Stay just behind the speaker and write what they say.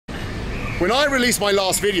When I released my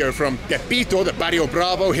last video from Tepito, the Barrio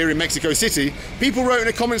Bravo here in Mexico City, people wrote in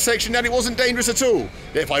the comment section that it wasn't dangerous at all.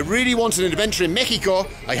 That if I really wanted an adventure in Mexico,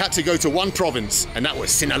 I had to go to one province, and that was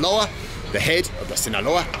Sinaloa, the head of the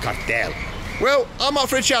Sinaloa cartel. Well, I'm up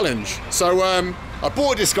for a challenge, so I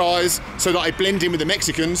bought a disguise so that I blend in with the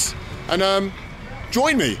Mexicans, and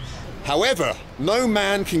join me. However, no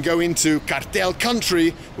man can go into cartel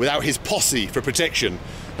country without his posse for protection.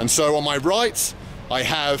 And so on my right, I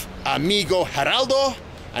have Amigo Haraldo,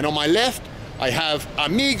 and on my left, I have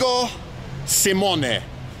Amigo Simone.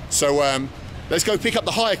 So let's go pick up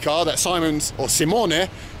the hire car that Simon's, or Simone,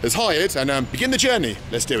 has hired and begin the journey.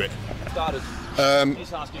 Let's do it.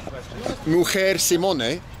 Mujer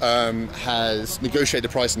Simone has negotiated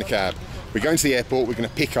the price in the cab. We're going to the airport, we're going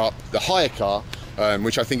to pick up the hire car,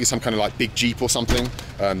 which I think is some kind of like big Jeep or something,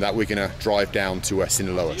 that we're going to drive down to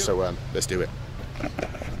Sinaloa. So let's do it.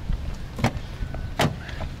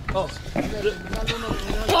 Oh.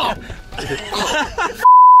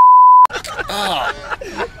 Oh,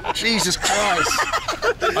 Jesus Christ.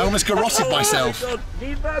 I almost garroted myself.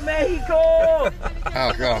 Viva Mexico!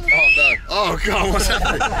 Oh God, oh no. Oh God, what's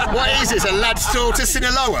happening? What is this, a lad's tour to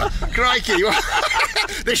Sinaloa? Crikey.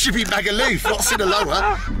 This should be Magaluf, not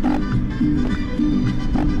Sinaloa.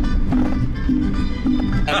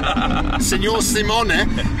 Senor Simone,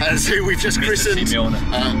 who we've just christened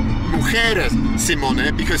Mujer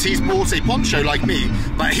Simone, because he's bought a poncho like me,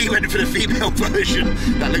 but he went for the female version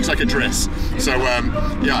that looks like a dress. So,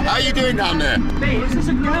 yeah, how are you doing down there? Hey, is this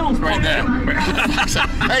a girl's right there?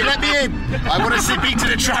 Hey, let me in! I want to beat to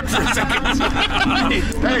the trap for a second.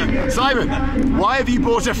 Hey, Simon, why have you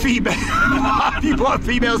bought a female? Why have you bought a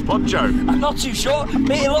female's poncho? I'm not too sure.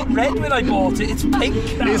 Mate, it looked red when I bought it. It's pink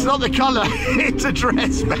now. It's not the colour, it's a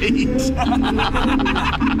dress, mate.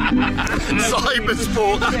 Simon's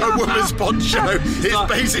bought a woman's poncho.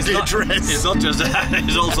 It's basically a dress. It's not just that,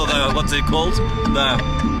 it's also the, what's it called?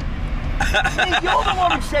 Hey, you're the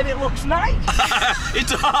one who said it looks nice. It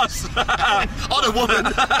does. On a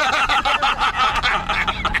woman.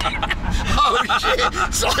 Oh shit!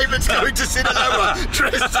 Simon's going to Sinaloa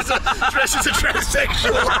dressed as a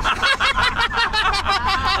transsexual.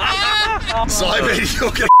 Simon,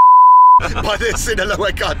 you're going by the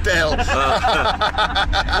Sinaloa cartel.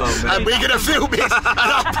 And we're going to film it and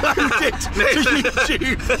upload it to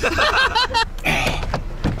YouTube.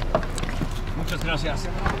 Muchas gracias.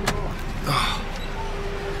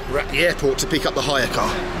 We're at the airport to pick up the hire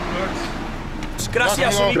car.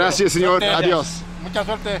 Gracias, amigo. Gracias, señor. Adios. Mucha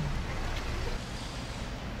suerte.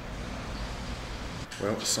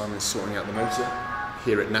 Well, Simon's sorting out the motor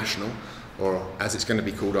here at National, or as it's going to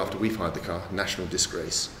be called after we've hired the car, National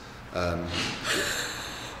Disgrace.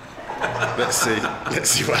 Let's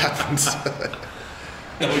see what happens.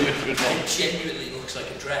 It genuinely looks like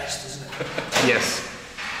a dress, doesn't it? Yes.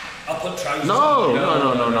 I'll put trousers No.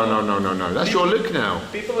 That's your look now.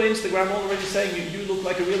 People on Instagram already saying you look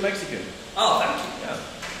like a real Mexican. Oh, thank you. Yeah.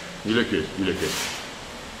 You look good. You look good.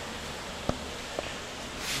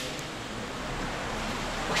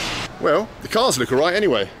 Well, the cars look alright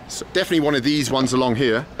anyway. So definitely one of these ones along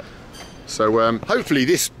here. So hopefully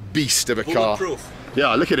this beast of a car. Bulletproof.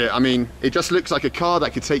 Yeah, look at it. I mean, it just looks like a car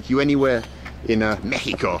that could take you anywhere in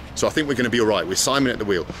Mexico. So I think we're going to be alright with Simon at the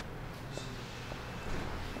wheel.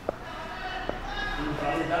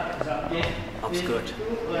 That's good.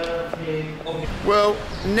 Well,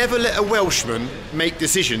 never let a Welshman make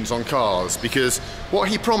decisions on cars, because what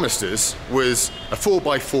he promised us was a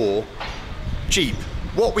 4x4 Jeep.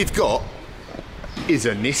 What we've got is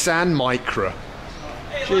a Nissan Micra.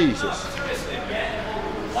 Jesus.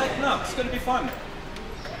 Lighten up, it's going to be fun.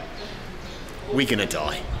 We're gonna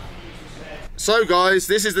die. So guys,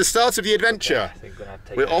 this is the start of the adventure.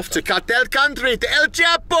 We're off to cartel country, to El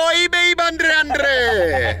Chapo y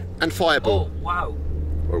Baldr and Fireball. Oh, wow.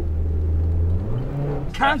 Whoa.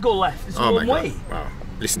 Can't go left, it's one way. Wow.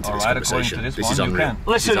 Listen to this Alright, conversation. according to This is one, you unreal. can.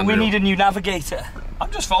 Listen, we need a new navigator.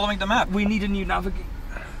 I'm just following the map. We need a new navigator.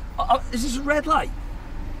 Is this a red light?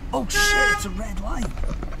 Oh shit, it's a red light.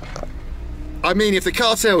 I mean, if the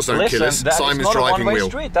cartels don't kill us, Simon's driving wheel.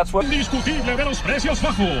 Street. That's what. Indiscutible de los precios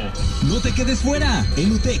bajos. No te quedes fuera.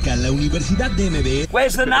 En UTECA, la Universidad de MB.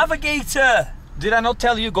 Where's the navigator? Did I not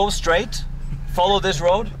tell you go straight? Follow this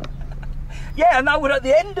road? Yeah, and now we're at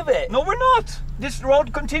the end of it. No, we're not. This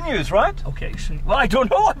road continues, right? Okay, so, well, I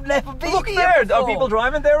don't know. I've never been Look here there. before. Are people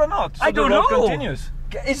driving there or not? So I don't the road know. Continues.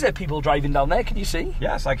 Is there people driving down there? Can you see?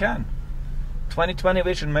 Yes, I can. 20/20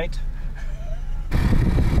 vision, mate.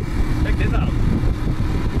 Check this out.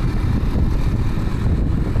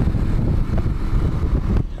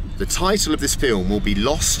 The title of this film will be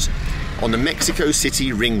Lost on the Mexico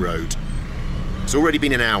City Ring Road. It's already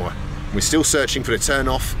been an hour. We're still searching for the turn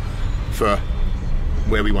off for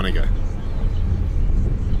where we want to go.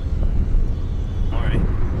 Alrighty.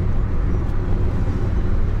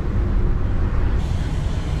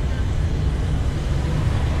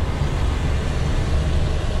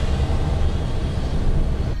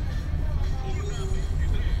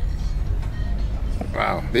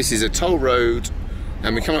 Wow, this is a toll road,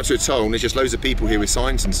 and we come up to a toll and there's just loads of people here with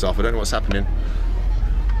signs and stuff. I don't know what's happening.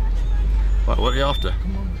 What are you after?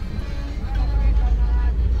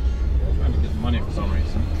 Trying to get money for some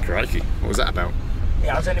reason. Crikey, what was that about?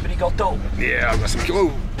 Yeah, has anybody got dough? Yeah, I've got some.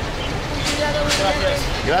 Oh.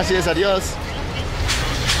 Gracias, adios.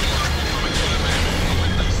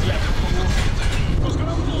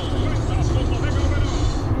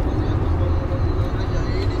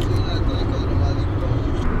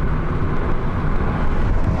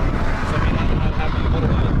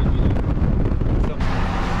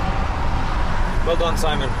 Well done,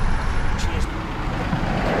 Simon. Cheers.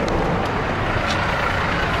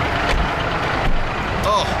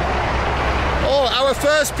 Oh, our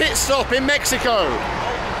first pit stop in Mexico.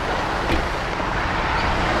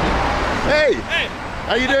 Hey,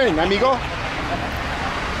 how you doing, amigo?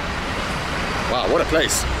 Wow, what a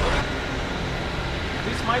place.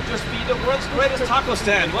 This might just be the world's greatest taco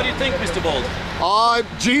stand. What do you think, Mr. Bald? I'm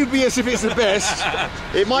dubious if it's the best.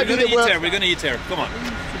 It might be the We're worst. gonna eat here. Come on.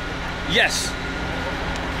 Yes.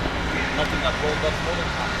 Nothing that bold, that's more than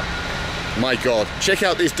taco. My God, check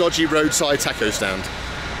out this dodgy roadside taco stand.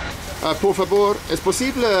 Por favor, ¿es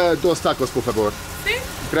posible dos tacos, por favor? Sí.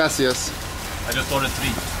 Gracias. I just ordered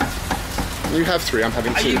 3. You have 3, I'm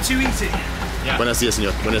having 2. Are you two eating? Yeah. Buenos dias,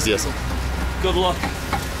 señor. Buenos dias. Good luck.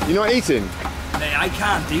 You're not eating? Mate, I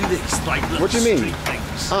can't do this, like, little What do you mean? street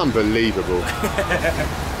things. Unbelievable.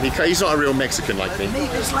 He's not a real Mexican like me.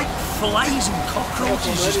 Mate, there's like flies and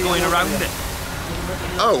cockroaches just going around it.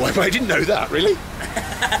 Oh, I didn't know that, really?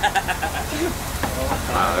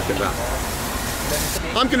 Wow, look at that.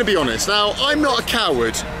 I'm going to be honest, now, I'm not a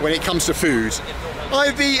coward when it comes to food.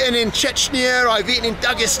 I've eaten in Chechnya, I've eaten in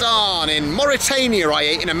Dagestan, in Mauritania I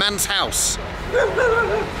ate in a man's house.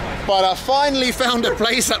 But I finally found a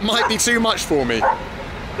place that might be too much for me.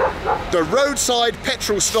 The roadside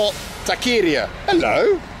petrol stop, Taqueria.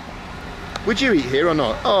 Hello. Would you eat here or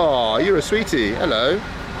not? Oh, you're a sweetie. Hello.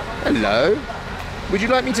 Hello. Would you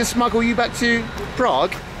like me to smuggle you back to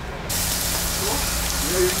Prague?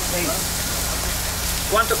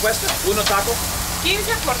 ¿Cuánto cuesta? Uno taco?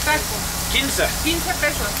 15 por taco. 15. 15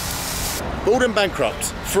 pesos. Bald and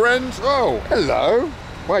bankrupt. Friend? Oh, hello.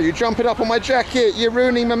 Wow, you're jumping up on my jacket. You're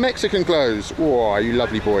ruining my Mexican clothes. Oh, you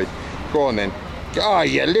lovely boy. Go on then. Oh,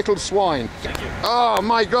 you little swine. Oh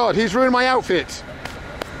my God, he's ruined my outfit.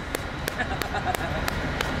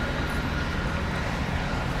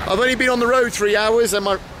 I've only been on the road 3 hours and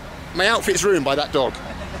my outfit's ruined by that dog.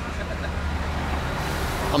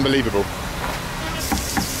 Unbelievable.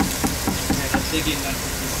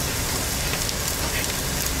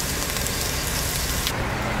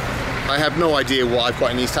 I have no idea what I've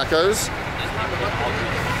got in these tacos.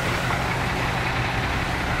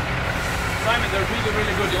 Simon, they're really,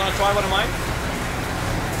 really good. You want to try one of mine?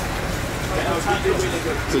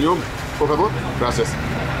 Señor, por favor. Gracias.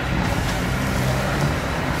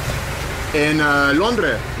 En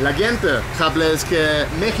Londres, la gente habla que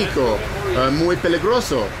México muy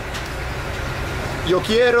peligroso. Yo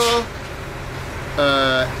quiero,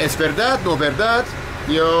 es verdad, no verdad.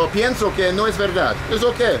 Yo pienso que no es verdad. Es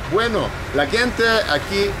ok, bueno. La gente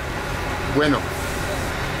aquí, bueno.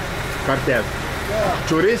 Cartel.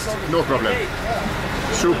 Tourist, no problem.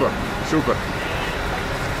 Super, super.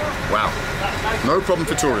 Wow. No problem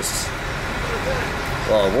for tourists.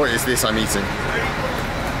 Oh, what is this I'm eating?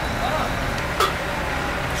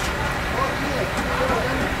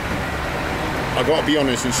 I've got to be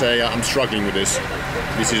honest and say I'm struggling with this.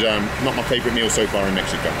 This is not my favourite meal so far in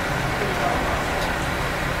Mexico.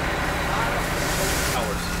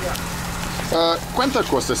 ¿Cuánto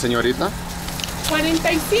cuesta, señorita?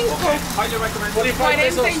 45. Highly recommend 45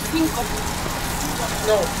 pesos. 45.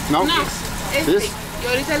 No. No, This? Y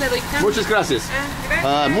ahorita le doy cambio. Muchas gracias.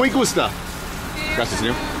 Gracias. Muy gusta. Gracias,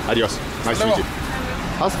 señor. Adiós. Nice to meet you.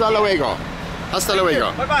 Hasta luego. Hasta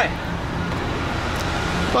luego. Bye bye.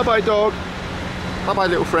 Bye bye, dog. Bye bye,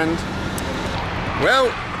 little friend.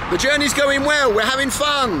 Well, the journey's going well. We're having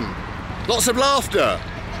fun. Lots of laughter.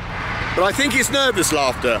 But I think it's nervous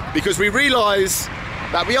laughter because we realise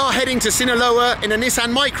that we are heading to Sinaloa in a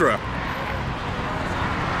Nissan Micra.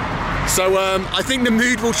 So I think the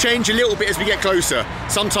mood will change a little bit as we get closer.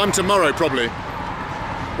 Sometime tomorrow, probably.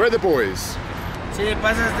 Where are the boys? Sí,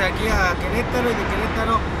 pasas de aquí a Querétaro y de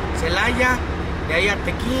Querétaro, Celaya, de ahí a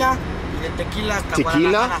tequila y de tequila hasta Tequila?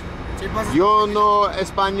 Guadalajara. Sí, pasas Yo no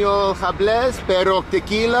español hables, pero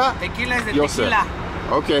tequila. tequila es de Yo sé. tequila.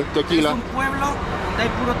 Okay, Es tequila. un pueblo donde hay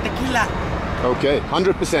puro tequila. Okay,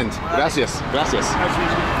 100%. Gracias, gracias.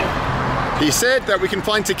 He said that we can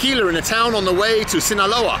find tequila in a town on the way to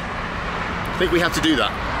Sinaloa. I think we have to do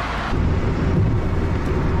that.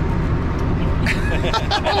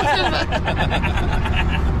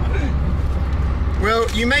 Well,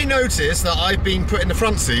 you may notice that I've been put in the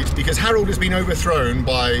front seat because Harald has been overthrown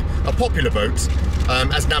by a popular boat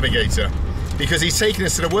as navigator, because he's taken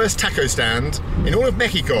us to the worst taco stand in all of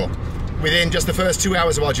Mexico within just the first 2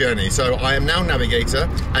 hours of our journey. So I am now navigator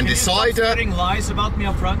and decider. Spreading lies about me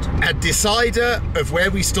up front. A decider of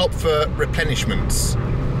where we stop for replenishments.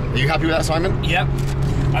 Are you happy with that, Simon? Yep.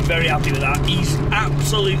 I'm very happy with that. He's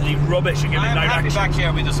absolutely rubbish at giving I'm happy direction. back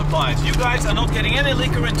here with the supplies. You guys are not getting any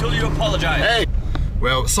liquor until you apologize. Hey!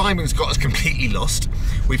 Well, Simon's got us completely lost.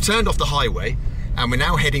 We've turned off the highway and we're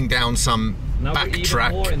now heading down some Now we're even more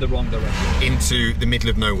backtrack in the wrong direction. into the middle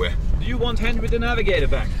of nowhere. Do you want Henry the navigator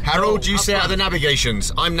back? Harald, No, you up stay out of the front.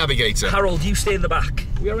 navigations. I'm navigator. Harold, you stay in the back.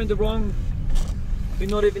 We are in the wrong... We're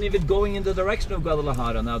not even going in the direction of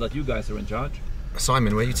Guadalajara now that you guys are in charge.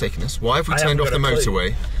 Simon, where are you taking us? Why have we I turned off haven't the got a clue. motorway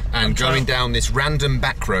and I'm going trying- down this random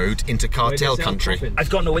back road into Where they cartel sell country? coffins. I've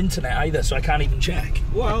got no internet either, so I can't even check.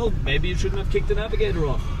 Well, maybe you shouldn't have kicked the navigator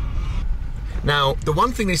off. Now, the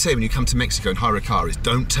one thing they say when you come to Mexico and hire a car is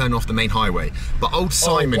don't turn off the main highway. But old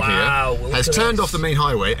Simon wow, here look has at turned this. off the main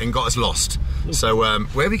highway and got us lost. So,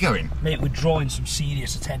 where are we going? Mate, we're drawing some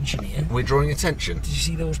serious attention here. We're drawing attention. Did you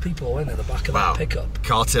see those people in at the back of Wow. that pickup?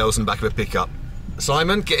 Cartels in the back of a pickup.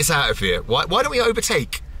 Simon, get us out of here. Why don't we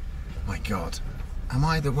overtake? My God, am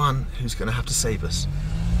I the one who's going to have to save us?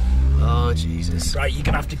 Oh, Jesus. Right, you're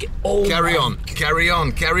gonna have to get. Oh, Carry my on, carry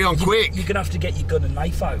on, carry on, quick. You're gonna have to get your gun and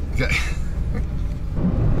knife out. Okay.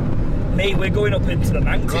 Mate, we're going up into the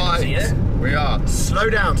mountains Right, here. we are. Slow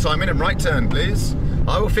down, Simon, and right turn, please.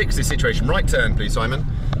 I will fix this situation. Right turn, please, Simon.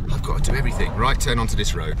 I've got to do everything. Right turn onto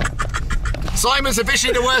this road. Simon's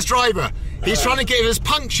officially the worst driver. He's trying to give us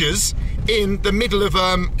punctures in the middle of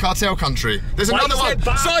cartel country. There's Why another is one. it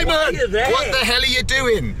back? Why are Simon, you there? what the hell are you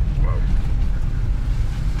doing?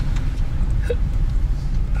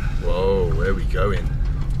 Whoa, where are we going?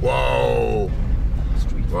 Whoa.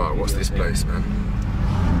 Wow, what's this place, man?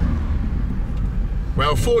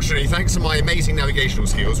 Well, fortunately, thanks to my amazing navigational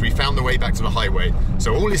skills, we found the way back to the highway.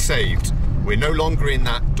 So all is saved. We're no longer in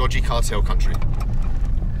that dodgy cartel country.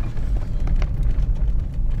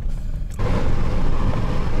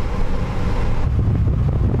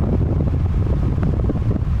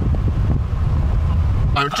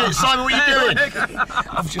 Simon, what are you doing?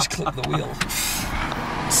 I've just clicked the wheel.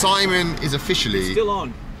 Simon is officially... Still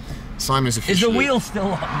on. Simon is Is officially... the wheel still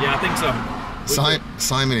on? Yeah, I think so.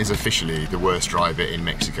 Simon is officially the worst driver in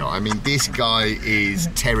Mexico. I mean, this guy is So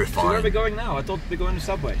where are we terrifying. going now? I thought we were going to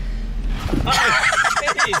Subway.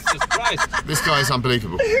 Jesus Christ. This guy is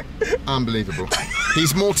unbelievable. Unbelievable.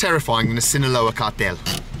 He's more terrifying than the Sinaloa cartel.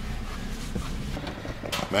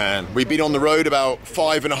 Man, we've been on the road about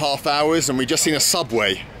 5.5 hours and we've just seen a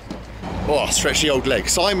Subway. Oh, stretch the old leg.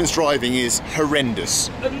 Simon's driving is horrendous.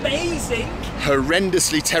 Amazing.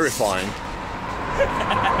 Horrendously terrifying.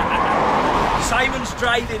 Simon's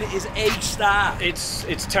driving is A star. It's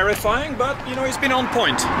terrifying, but you know, he's been on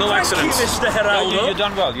point. No Thank accidents. you, Mr. Harald. You've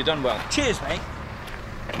done well, you've done well. Cheers, mate.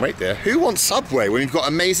 Wait there. Who wants Subway when we've got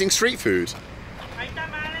amazing street food?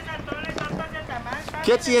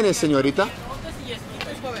 ¿Qué tiene, señorita?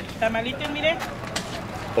 Tamalitos, mire.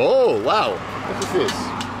 Oh, wow. What is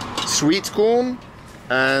this? Sweet corn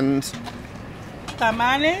and...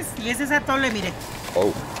 Tamales y ese es atole, mire.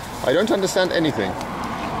 Oh, I don't understand anything.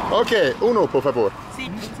 Okay, uno, por favor. Sí.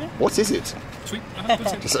 What is it? Sweet.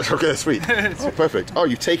 Okay, sweet. Oh, perfect. Oh,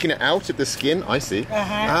 you've taken it out of the skin? I see.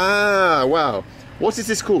 Uh-huh. Ah, wow. What is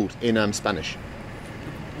this called in Spanish?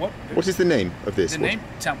 What? What is the name of this? The name?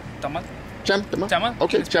 Tamal. Chama? Chama.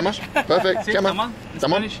 Okay, chama. Perfect. Sí, Chama. tamal, in Tamal.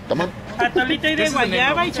 Spanish. Tamal. Atolito y de This is the name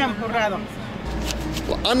guayaba of y it. champurrado.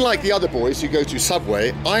 Well, unlike the other boys who go to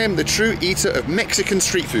Subway, I am the true eater of Mexican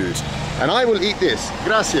street food. And I will eat this.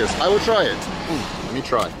 Gracias. I will try it. Let me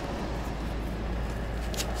try.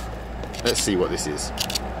 Let's see what this is.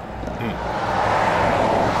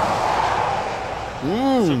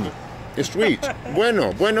 It's sweet.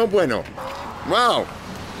 Bueno, bueno, bueno. Wow.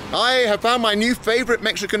 I have found my new favorite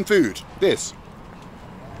Mexican food. This.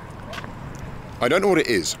 I don't know what it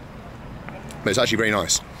is, but it's actually very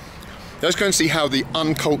nice. Let's go and see how the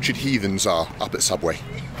uncultured heathens are up at Subway.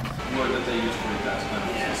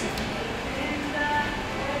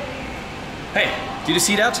 Hey, did you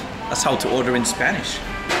see that? That's how to order in Spanish.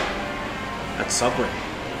 At Subway.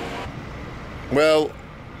 Well,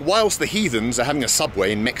 whilst the heathens are having a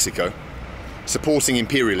subway in Mexico, supporting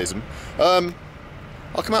imperialism, I'll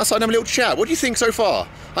come outside and have a little chat. What do you think so far?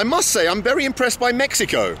 I must say, I'm very impressed by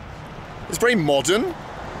Mexico. It's very modern,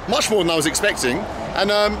 much more than I was expecting,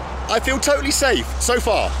 and I feel totally safe so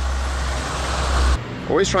far.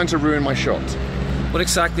 Always trying to ruin my shot. What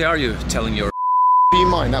exactly are you telling your... Do you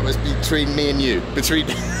mind? That was between me and you. Between...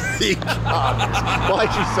 Why'd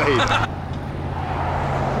you say that?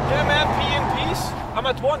 Yeah, man, pee in peace. I'm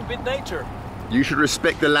at one with nature. You should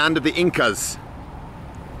respect the land of the Incas.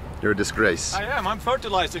 You're a disgrace. I am. I'm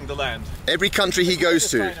fertilizing the land. Every country he goes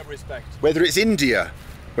to, Sign of respect. whether it's India,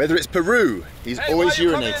 whether it's Peru, he's always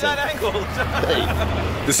urinating. That angle?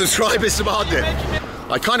 The subscribers demanded.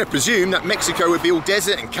 I kind of presume that Mexico would be all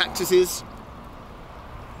desert and cactuses.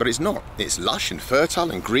 But it's not. It's lush and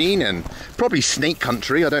fertile and green and probably snake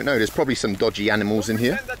country. I don't know. There's probably some dodgy animals in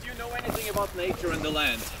here. Pretend that you know anything about nature and the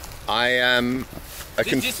land. I am a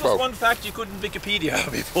This was one fact you couldn't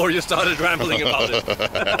Wikipedia before you started rambling about it.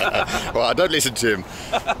 Well, I don't listen to him.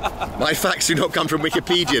 My facts do not come from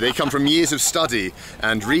Wikipedia. They come from years of study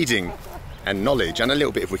and reading and knowledge and a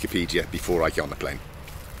little bit of Wikipedia before I get on the plane.